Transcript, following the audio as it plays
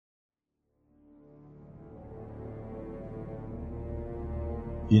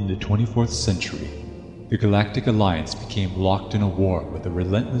In the 24th century, the Galactic Alliance became locked in a war with a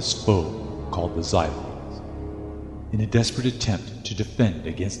relentless foe called the Zylons. In a desperate attempt to defend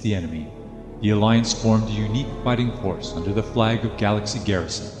against the enemy, the Alliance formed a unique fighting force under the flag of Galaxy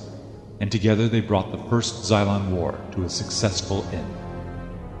Garrison, and together they brought the First Zylon War to a successful end.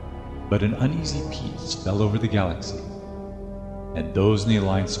 But an uneasy peace fell over the galaxy, and those in the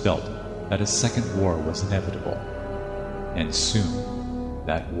Alliance felt that a second war was inevitable. And soon,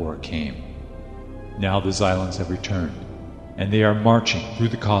 that war came. Now the Zylons have returned, and they are marching through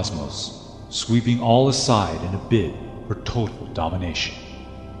the cosmos, sweeping all aside in a bid for total domination.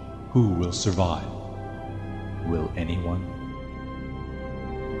 Who will survive? Will anyone?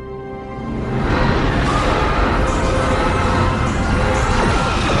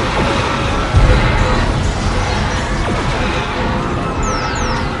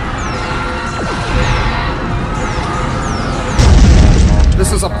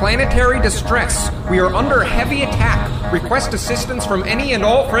 This is a planetary distress. We are under heavy attack. Request assistance from any and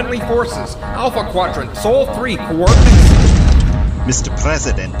all friendly forces. Alpha Quadrant, Sol 3, coordinates. Mr.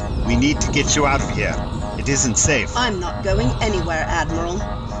 President, we need to get you out of here. It isn't safe. I'm not going anywhere, Admiral.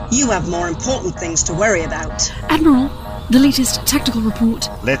 You have more important things to worry about. Admiral, the latest tactical report.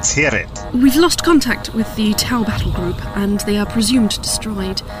 Let's hear it. We've lost contact with the Tau battle group, and they are presumed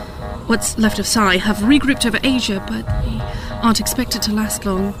destroyed. What's left of Psi have regrouped over Asia, but they aren't expected to last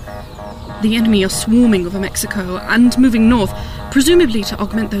long. The enemy are swarming over Mexico and moving north, presumably to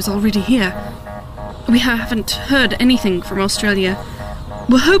augment those already here. We haven't heard anything from Australia.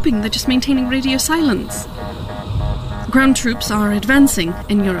 We're hoping they're just maintaining radio silence. Ground troops are advancing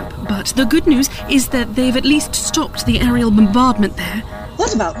in Europe, but the good news is that they've at least stopped the aerial bombardment there.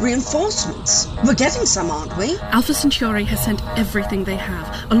 What about reinforcements? We're getting some, aren't we? Alpha Centauri has sent everything they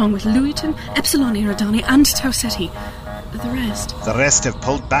have, along with Luiton, Epsilon Eridani, and Tau Ceti. The rest have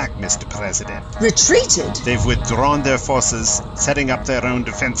pulled back, Mr. President. Retreated? They've withdrawn their forces, setting up their own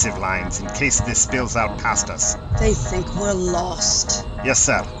defensive lines in case this spills out past us. They think we're lost. Yes,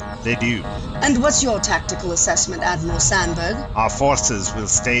 sir. They do. And what's your tactical assessment, Admiral Sandberg? Our forces will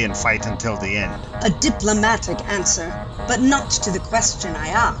stay and fight until the end. A diplomatic answer, but not to the question I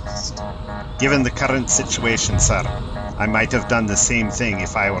asked. Given the current situation, sir, I might have done the same thing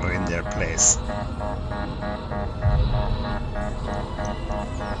if I were in their place.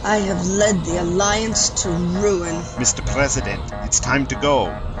 I have led the Alliance to ruin. Mr. President, it's time to go.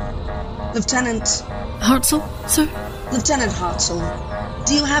 Lieutenant... Hartzell, sir? Lieutenant Hartzell,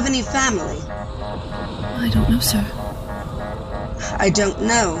 do you have any family? I don't know, sir. I don't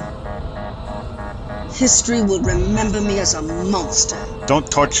know. History will remember me as a monster. Don't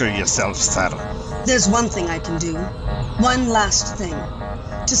torture yourself, sir. There's one thing I can do. One last thing.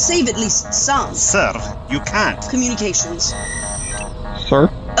 To save at least some. Sir, you can't. Communications. Sir?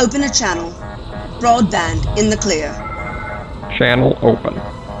 Open a channel. Broadband in the clear. Channel open.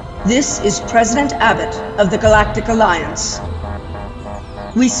 This is President Abbott of the Galactic Alliance.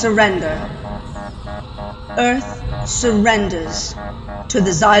 We surrender. Earth surrenders to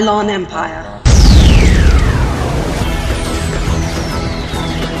the Zylon Empire.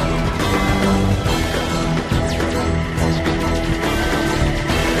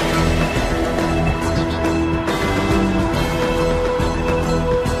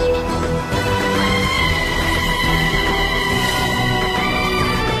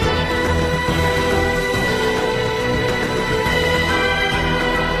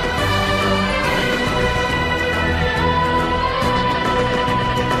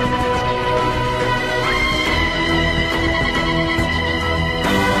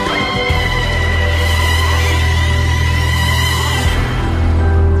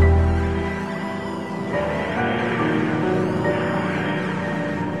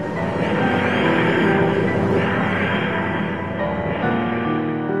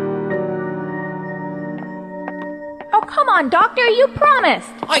 Doctor, you promised.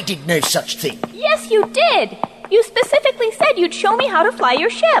 I did no such thing. Yes, you did. You specifically said you'd show me how to fly your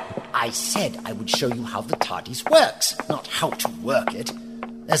ship. I said I would show you how the TARDIS works, not how to work it.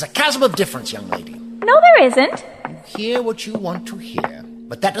 There's a chasm of difference, young lady. No, there isn't. You hear what you want to hear,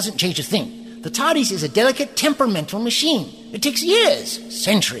 but that doesn't change a thing. The TARDIS is a delicate, temperamental machine. It takes years,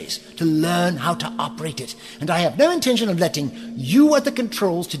 centuries, to learn how to operate it, and I have no intention of letting you at the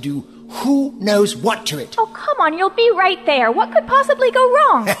controls to do who knows what to it. Oh, come on, you'll be right there. What could possibly go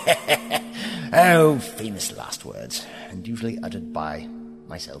wrong? Oh, famous last words, and usually uttered by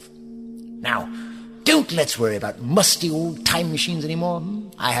myself. Now, don't let's worry about musty old time machines anymore.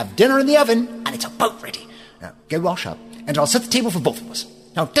 I have dinner in the oven, and it's about ready. Now, go wash up, and I'll set the table for both of us.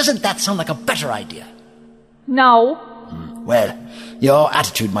 Now, doesn't that sound like a better idea? No. Well, your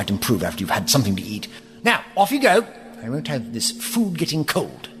attitude might improve after you've had something to eat. Now, off you go. I won't have this food getting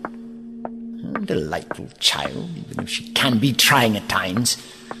cold. A delightful child, even if she can be trying at times.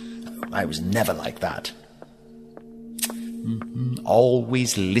 I was never like that.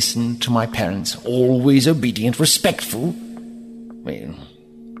 Always listen to my parents, always obedient, respectful. Well,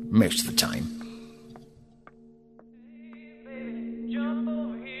 most of the time.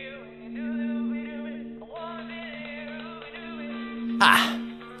 Ah,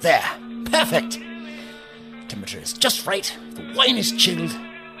 there. Perfect. Temperature is just right. The wine is chilled.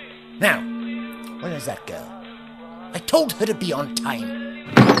 Now, where is that girl? I told her to be on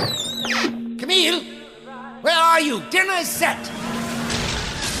time. Camille! Where are you? Dinner is set!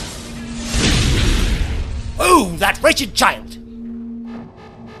 Oh, that wretched child!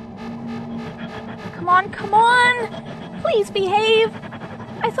 Come on! Please behave!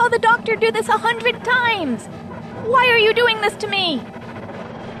 I saw the doctor do this 100 times! Why are you doing this to me?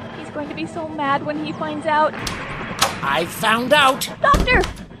 He's going to be so mad when he finds out. I found out! Doctor!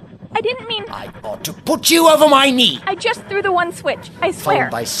 I didn't mean... I ought to put you over my knee! I just threw the one switch, I swear.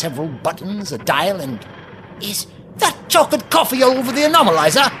 Followed by several buttons, a dial, and... Is that chocolate coffee all over the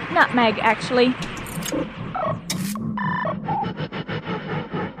anomalizer? Nutmeg, actually.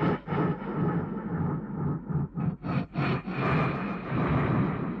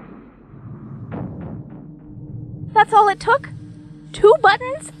 That's all it took? 2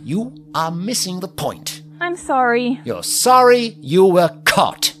 buttons? You are missing the point. I'm sorry. You're sorry you were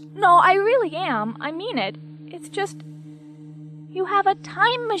caught. No, I really am. I mean it. It's just... You have a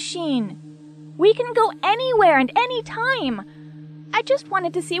time machine. We can go anywhere and any time. I just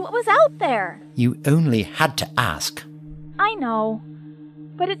wanted to see what was out there. You only had to ask. I know.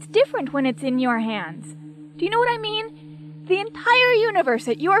 But it's different when it's in your hands. Do you know what I mean? The entire universe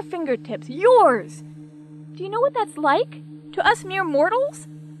at your fingertips. Yours. Do you know what that's like? To us mere mortals?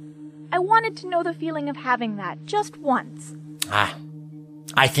 I wanted to know the feeling of having that just once.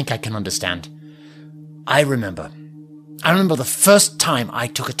 I think I can understand. I remember the first time I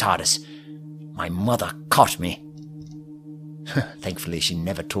took a TARDIS. My mother caught me. Thankfully, she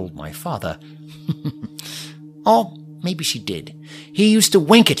never told my father. Or maybe she did. He used to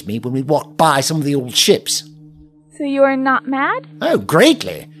wink at me when we walked by some of the old ships. So you are not mad? Oh,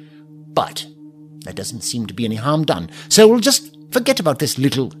 greatly. But there doesn't seem to be any harm done. So we'll just forget about this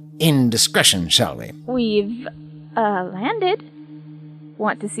little indiscretion, shall we? We've, landed.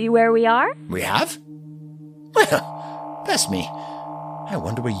 Want to see where we are? We have? Well, bless me. I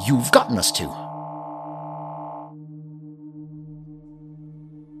wonder where you've gotten us to.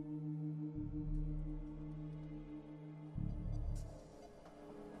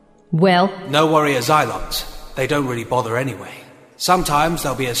 Well? No worry of Zylons. They don't really bother anyway. Sometimes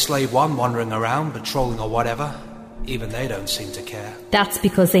there'll be a slave one wandering around, patrolling or whatever. Even they don't seem to care. That's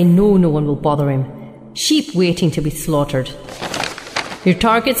because they know no one will bother him. Sheep waiting to be slaughtered. Your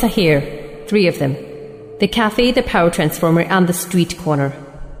targets are here. 3 of them. The cafe, the power transformer, and the street corner.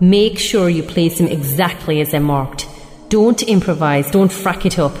 Make sure you place them exactly as they're marked. Don't improvise, don't frack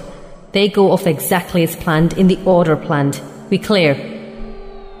it up. They go off exactly as planned, in the order planned. We clear?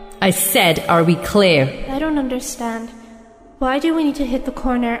 I said, are we clear? I don't understand. Why do we need to hit the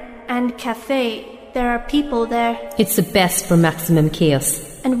corner and cafe? There are people there. It's the best for maximum chaos.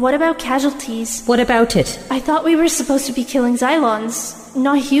 And what about casualties? What about it? I thought we were supposed to be killing Zylons,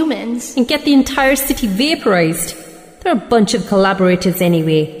 not humans. And get the entire city vaporized. They're a bunch of collaborators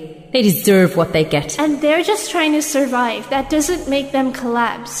anyway. They deserve what they get. And they're just trying to survive. That doesn't make them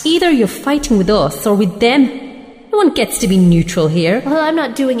collapse. Either you're fighting with us or with them. No one gets to be neutral here. Well, I'm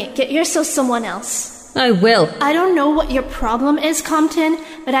not doing it. Get yourself someone else. I will. I don't know what your problem is, Compton,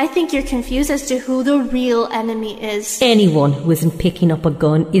 but I think you're confused as to who the real enemy is. Anyone who isn't picking up a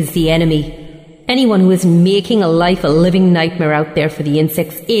gun is the enemy. Anyone who isn't making a life a living nightmare out there for the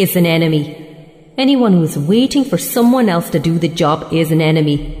insects is an enemy. Anyone who is waiting for someone else to do the job is an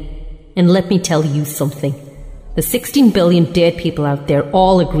enemy. And let me tell you something. The 16 billion dead people out there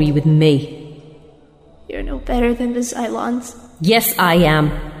all agree with me. You're no better than the Zylons. Yes, I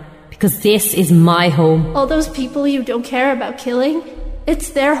am. Because this is my home. All those people you don't care about killing,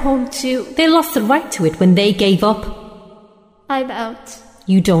 it's their home too. They lost the right to it when they gave up. I'm out.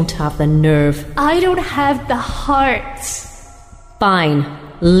 You don't have the nerve. I don't have the heart. Fine.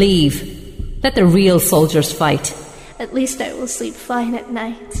 Leave. Let the real soldiers fight. At least I will sleep fine at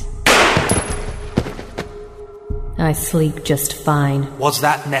night. I sleep just fine. Was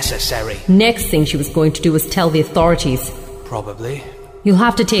that necessary? Next thing she was going to do was tell the authorities. Probably. You'll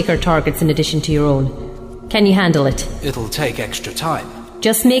have to take her targets in addition to your own. Can you handle it? It'll take extra time.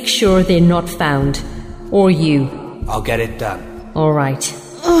 Just make sure they're not found. Or you. I'll get it done. All right.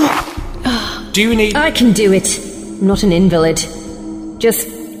 Do you need... I can do it. I'm not an invalid.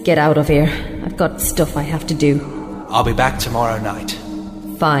 Just get out of here. I've got stuff I have to do. I'll be back tomorrow night.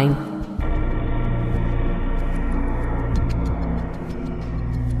 Fine.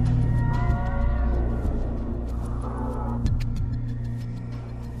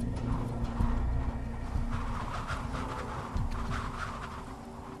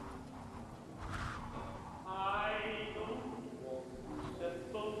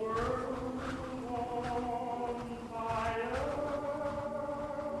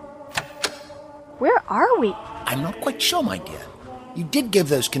 Where are we? I'm not quite sure, my dear. You did give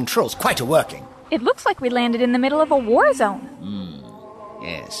those controls quite a working. It looks like we landed in the middle of a war zone.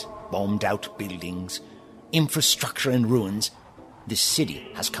 Yes, bombed out buildings, infrastructure in ruins. This city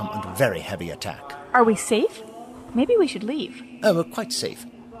has come under very heavy attack. Are we safe? Maybe we should leave. Oh, we're quite safe.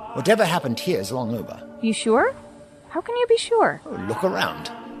 Whatever happened here is long over. You sure? How can you be sure? Oh, look around.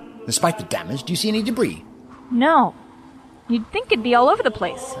 Despite the damage, do you see any debris? No. You'd think it'd be all over the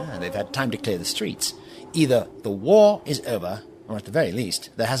place. They've had time to clear the streets. Either the war is over, or at the very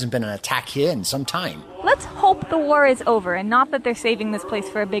least, there hasn't been an attack here in some time. Let's hope the war is over and not that they're saving this place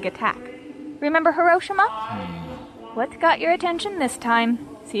for a big attack. Remember Hiroshima? What got your attention this time?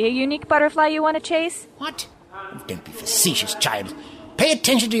 See a unique butterfly you want to chase? What? Oh, don't be facetious, child. Pay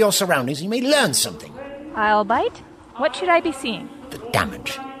attention to your surroundings and you may learn something. I'll bite. What should I be seeing? The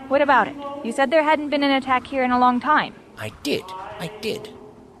damage. What about it? You said there hadn't been an attack here in a long time. I did.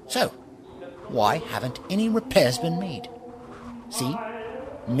 So, why haven't any repairs been made? See?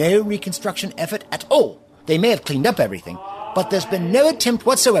 No reconstruction effort at all. They may have cleaned up everything, but there's been no attempt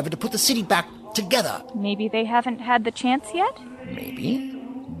whatsoever to put the city back together. Maybe they haven't had the chance yet?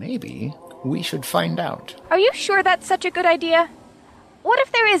 Maybe. We should find out. Are you sure that's such a good idea? What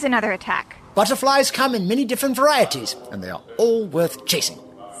if there is another attack? Butterflies come in many different varieties, and they are all worth chasing.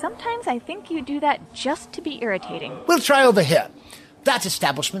 Sometimes I think you do that just to be irritating. We'll try over here. That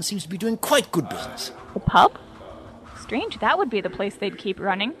establishment seems to be doing quite good business. The pub? Strange that would be the place they'd keep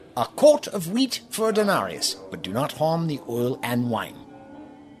running. A quart of wheat for a denarius, but do not harm the oil and wine.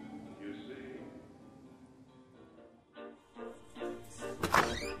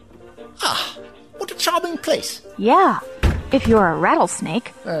 What a charming place. Yeah, if you're a rattlesnake.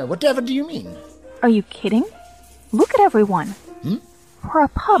 Whatever do you mean? Are you kidding? Look at everyone. For a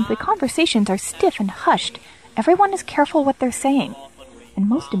pub, the conversations are stiff and hushed. Everyone is careful what they're saying. And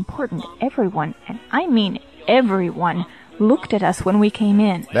most important, everyone, and I mean everyone, looked at us when we came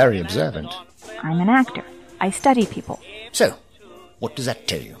in. Very observant. I'm an actor. I study people. So, what does that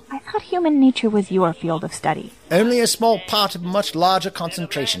tell you? I thought human nature was your field of study. Only a small part of a much larger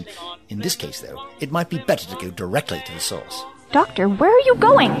concentration. In this case, though, it might be better to go directly to the source. Doctor, where are you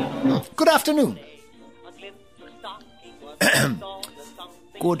going? Good afternoon.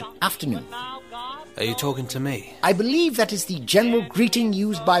 Good afternoon. Are you talking to me? I believe that is the general greeting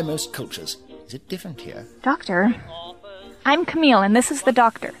used by most cultures. Is it different here? Doctor, I'm Camille, and this is the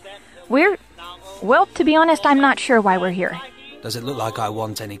doctor. Well, to be honest, I'm not sure why we're here. Does it look like I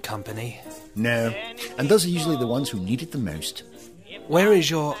want any company? No, and those are usually the ones who need it the most.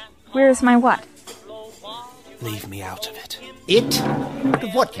 Where's my what? Leave me out of it. It? Out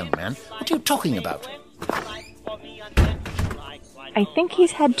of what, young man? What are you talking about? I think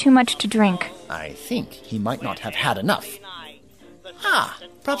he's had too much to drink. I think he might not have had enough.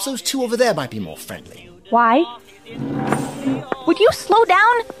 Perhaps those two over there might be more friendly. Why? Would you slow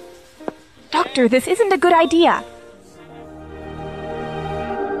down? Doctor, this isn't a good idea.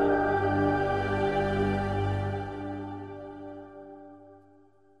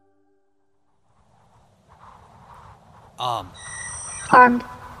 Armed.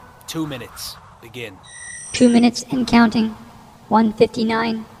 2 minutes. Begin. 2 minutes and counting.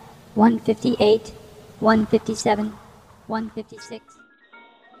 1:59, 1:58, 1:57, 1:56.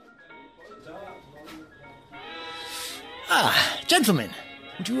 Gentlemen,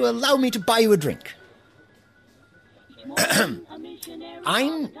 would you allow me to buy you a drink?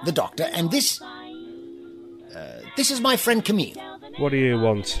 I'm the doctor, and this is my friend Camille. What do you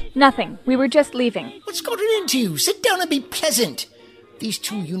want? Nothing. We were just leaving. What's got it into you? Sit down and be pleasant. These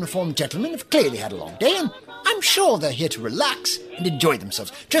two uniformed gentlemen have clearly had a long day, and I'm sure they're here to relax and enjoy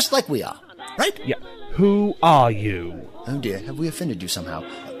themselves, just like we are. Right? Yeah. Who are you? Oh dear, have we offended you somehow?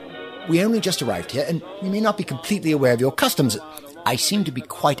 We only just arrived here, and we may not be completely aware of your customs. I seem to be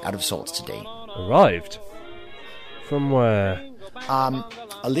quite out of sorts today. Arrived? From where?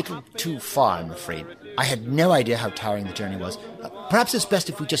 A little too far, I'm afraid. I had no idea how tiring the journey was. Perhaps it's best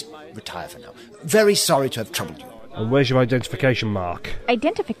if we just retire for now. Very sorry to have troubled you. And where's your identification mark?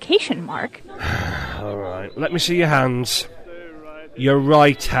 Identification mark? Alright, let me see your hands. Your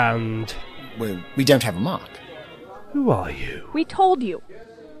right hand. Well, we don't have a mark. Who are you? We told you.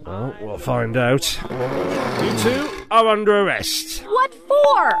 Well, we'll find out. You two are under arrest. What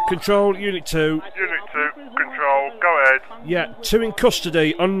for? Control, Unit 2. Unit 2, Control, go ahead. Yeah, 2 in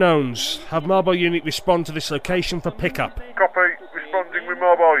custody, unknowns. Have mobile unit respond to this location for pickup. Copy, responding with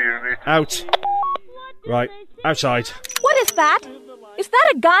mobile unit. Out. Right, outside. What is that? Is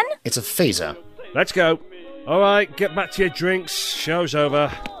that a gun? It's a phaser. Let's go. Alright, get back to your drinks. Show's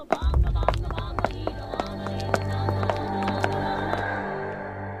over.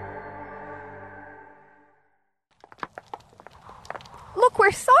 Look,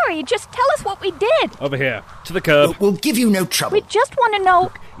 we're sorry. Just tell us what we did. Over here, to the curb. We'll give you no trouble. We just want to know...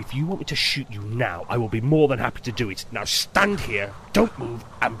 Look, if you want me to shoot you now, I will be more than happy to do it. Now stand here, don't move,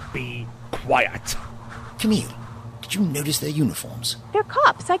 and be quiet. Camille, did you notice their uniforms? They're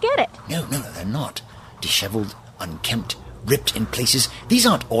cops, I get it. No, they're not. Dishevelled, unkempt, ripped in places. These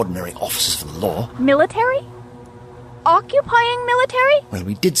aren't ordinary officers of the law. Military? Occupying military? Well,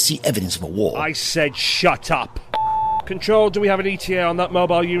 we did see evidence of a war. I said shut up. Control, do we have an ETA on that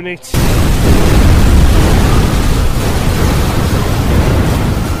mobile unit?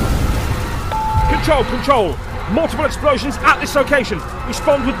 Control! Multiple explosions at this location.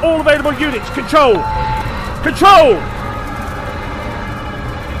 Respond with all available units. Control!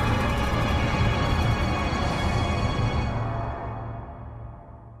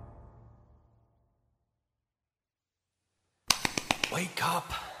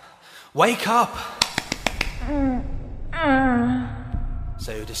 Wake up!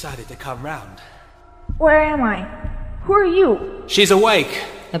 So you decided to come round? Where am I? Who are you? She's awake.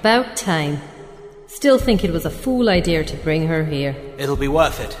 About time. Still think it was a fool idea to bring her here. It'll be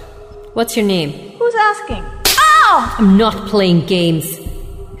worth it. What's your name? Who's asking? Ow! I'm not playing games.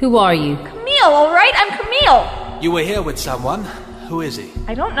 Who are you? Camille, all right? I'm Camille. You were here with someone. Who is he?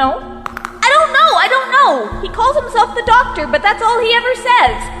 I don't know. I don't know. He calls himself the Doctor, but that's all he ever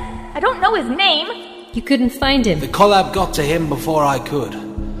says. I don't know his name. You couldn't find him. The collab got to him before I could.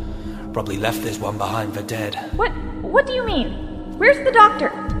 Probably left this one behind for dead. What do you mean? Where's the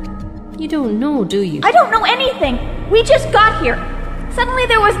Doctor? You don't know, do you? I don't know anything. We just got here. Suddenly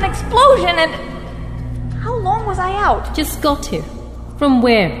there was an explosion and... How long was I out? Just got here. From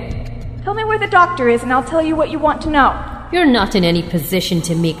where? Tell me where the Doctor is and I'll tell you what you want to know. You're not in any position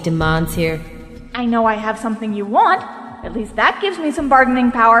to make demands here. I know I have something you want. At least that gives me some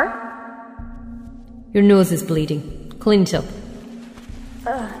bargaining power. Your nose is bleeding. Clean it up.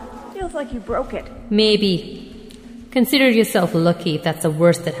 Feels like you broke it. Maybe. Consider yourself lucky if that's the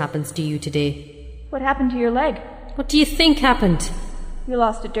worst that happens to you today. What happened to your leg? What do you think happened? You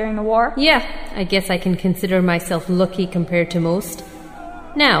lost it during the war? Yeah, I guess I can consider myself lucky compared to most.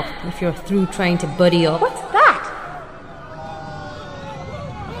 Now, if you're through trying to buddy up... What's that?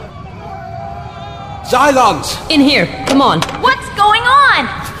 Zylons! In here, come on. What's going on?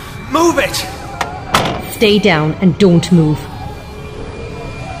 Move it! Stay down and don't move.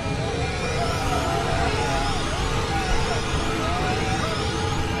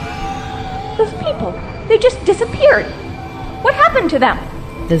 Those people, they just disappeared. What happened to them?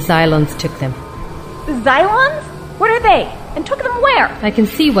 The Zylons took them. The Zylons? What are they? And took them where? I can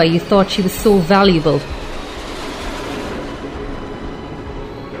see why you thought she was so valuable.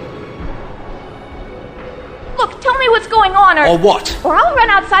 Look, tell me what's going on Or what? Or I'll run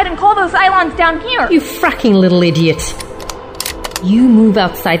outside and call those Zylons down here. You fracking little idiot. You move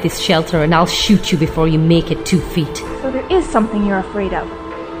outside this shelter and I'll shoot you before you make it 2 feet. So there is something you're afraid of.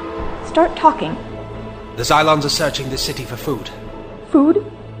 Start talking. The Zylons are searching the city for food. Food?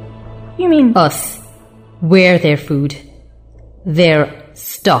 You mean... Us. We're their food. Their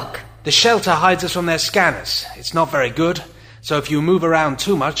stock. The shelter hides us from their scanners. It's not very good, so if you move around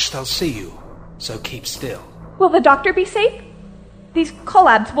too much, they'll see you. So keep still. Will the Doctor be safe? These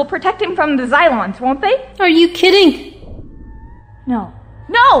collabs will protect him from the Zylons, won't they? Are you kidding? No.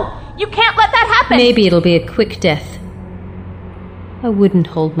 No! You can't let that happen! Maybe it'll be a quick death. I wouldn't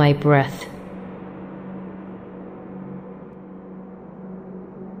hold my breath.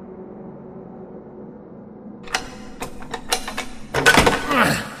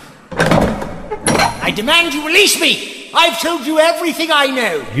 I demand you release me! I've told you everything I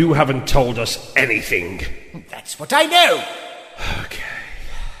know! You haven't told us anything. That's what I know! Okay.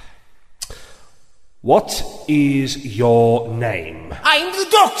 What is your name? I'm the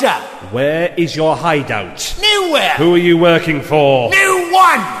Doctor! Where is your hideout? Nowhere! Who are you working for? No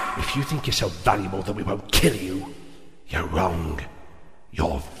one! If you think you're so valuable that we won't kill you, you're wrong.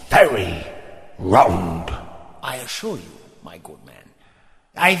 You're very wrong. I assure you, my good man,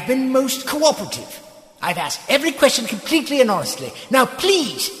 I've been most cooperative. I've asked every question completely and honestly. Now,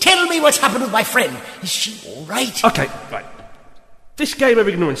 please, tell me what's happened with my friend. Is she all right? Okay, right. This game of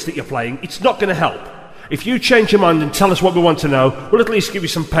ignorance that you're playing, it's not going to help. If you change your mind and tell us what we want to know, we'll at least give you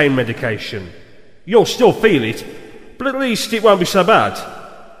some pain medication. You'll still feel it, but at least it won't be so bad.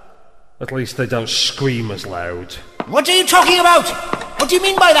 At least they don't scream as loud. What are you talking about? What do you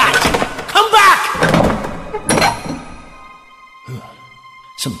mean by that? Come back!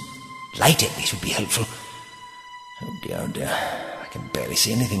 Some light at least would be helpful. Oh dear. I can barely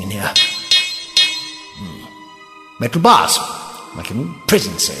see anything in here. Metal bars, like an old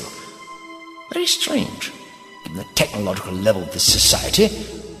prison cell. Very strange. Given the technological level of this society,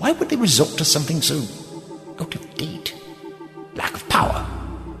 why would they resort to something so out of date? Lack of power.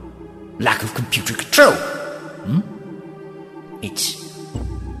 Lack of computer control. It's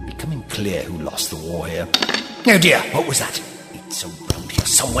becoming clear who lost the war here. Oh dear, what was that? It's around here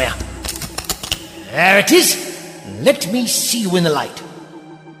somewhere. There it is. Let me see you in the light.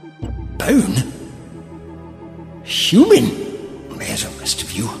 Bone? Human? There's a rest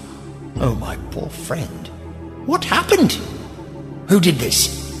of you. Oh, my poor friend. What happened? Who did this?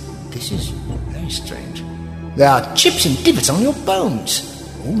 This is very strange. There are chips and divots on your bones.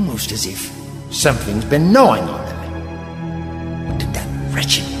 Almost as if something's been gnawing on them. What did that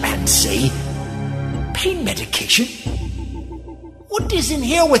wretched man say? Pain medication? What is in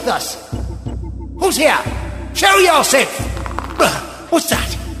here with us? Who's here? Show yourself! What's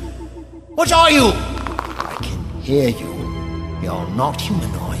that? What are you? I can hear you. You're not human,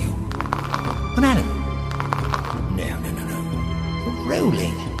 are you? An animal? No. You're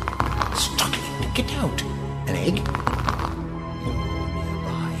rolling. Struggling to get out. An egg?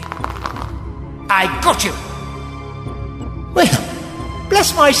 Nearby. I got you! Well,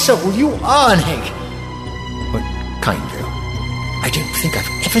 bless my soul, you are an egg. But kind, though. I don't think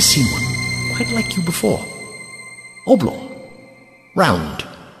I've ever seen one quite like you before. Oblong. Round.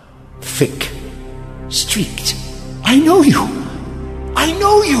 Thick. Streaked. I know you! I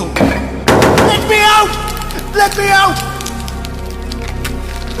know you! Let me out! Let me out!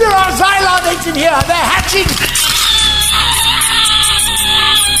 There are Zylon eggs in here! They're hatching!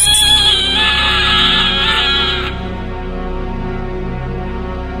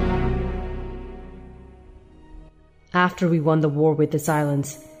 After we won the war with the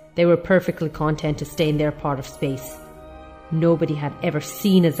Zylons, they were perfectly content to stay in their part of space. Nobody had ever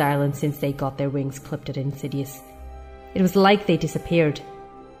seen a Zylon since they got their wings clipped at Insidious. It was like they disappeared.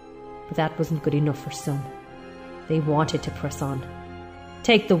 But that wasn't good enough for some. They wanted to press on.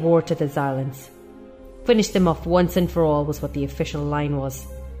 Take the war to the Zylons. Finish them off once and for all was what the official line was.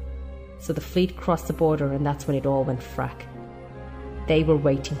 So the fleet crossed the border, and that's when it all went frack. They were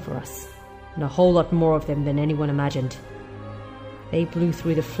waiting for us, and a whole lot more of them than anyone imagined. They blew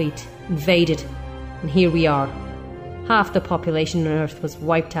through the fleet, invaded, and here we are. Half the population on Earth was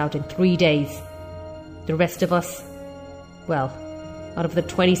wiped out in 3 days. The rest of us, well, out of the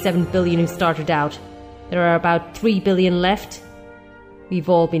 27 billion who started out, there are about 3 billion left. We've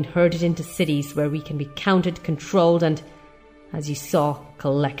all been herded into cities where we can be counted, controlled, and, as you saw,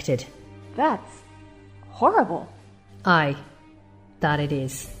 collected. That's horrible. Aye, that it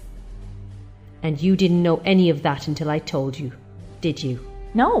is. And you didn't know any of that until I told you, did you?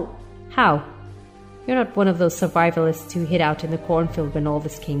 No. How? You're not one of those survivalists who hid out in the cornfield when all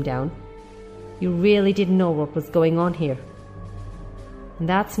this came down. You really didn't know what was going on here. And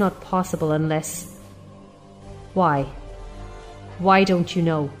that's not possible unless... Why? Why don't you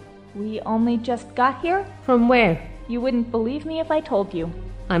know? We only just got here? From where? You wouldn't believe me if I told you.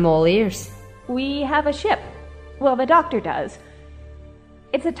 I'm all ears. We have a ship. Well, the Doctor does.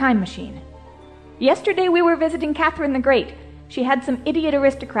 It's a time machine. Yesterday we were visiting Catherine the Great. She had some idiot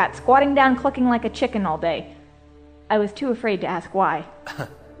aristocrat squatting down clucking like a chicken all day. I was too afraid to ask why.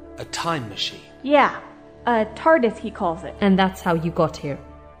 A time machine? Yeah, a TARDIS he calls it. And that's how you got here.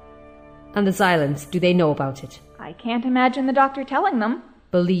 And the Zylons, do they know about it? I can't imagine the Doctor telling them.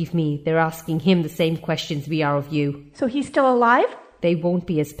 Believe me, they're asking him the same questions we are of you. So he's still alive? They won't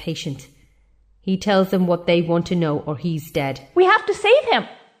be as patient. He tells them what they want to know or he's dead. We have to save him!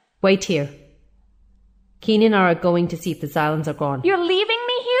 Wait here. Keenan are going to see if the Zylons are gone. You're leaving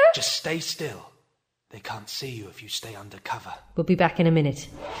me here? Just stay still. They can't see you if you stay under cover. We'll be back in a minute.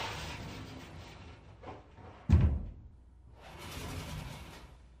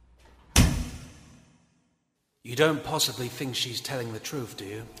 You don't possibly think she's telling the truth, do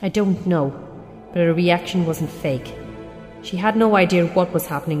you? I don't know, but her reaction wasn't fake. She had no idea what was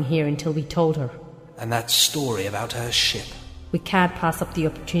happening here until we told her. And that story about her ship. We can't pass up the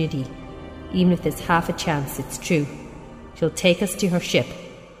opportunity. even if there's half a chance it's true. She'll take us to her ship,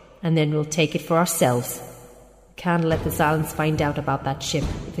 and then we'll take it for ourselves. We can't let the Zylons find out about that ship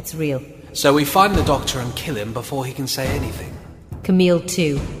if it's real. So we find the Doctor and kill him before he can say anything. Camille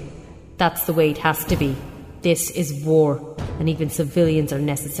too. That's the way it has to be. This is war, and even civilians are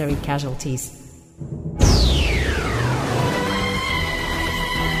necessary casualties.